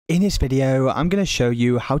In this video, I'm going to show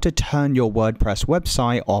you how to turn your WordPress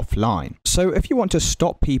website offline. So if you want to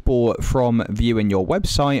stop people from viewing your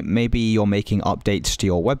website, maybe you're making updates to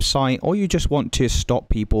your website, or you just want to stop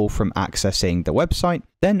people from accessing the website,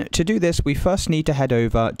 then to do this, we first need to head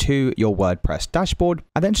over to your WordPress dashboard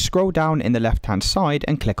and then scroll down in the left-hand side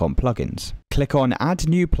and click on plugins. Click on add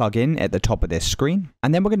new plugin at the top of this screen.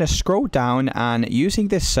 And then we're going to scroll down, and using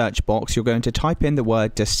this search box, you're going to type in the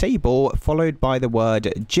word disable followed by the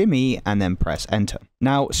word Jimmy and then press enter.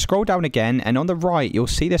 Now scroll down again, and on the right, you'll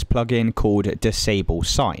see this plugin called disable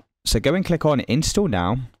site. So go and click on install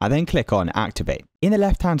now and then click on activate. In the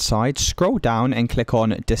left-hand side, scroll down and click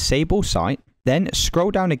on disable site. Then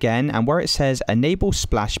scroll down again, and where it says enable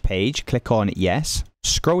splash page, click on yes.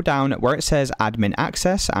 Scroll down where it says admin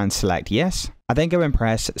access and select yes, and then go and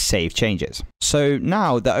press save changes. So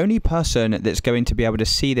now the only person that's going to be able to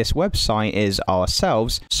see this website is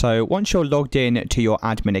ourselves. So once you're logged in to your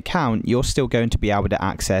admin account, you're still going to be able to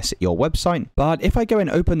access your website. But if I go and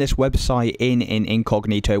open this website in an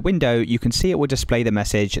incognito window, you can see it will display the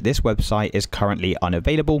message, this website is currently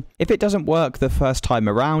unavailable. If it doesn't work the first time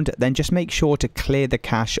around, then just make sure to clear the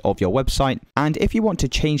cache of your website. And if you want to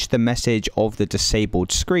change the message of the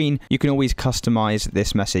disabled screen, you can always customize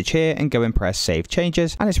this message here and go and press save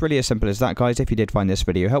changes. And it's really as simple as that, guys. If you did find this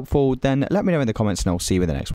video helpful, then let me know in the comments and I'll see you in the next one.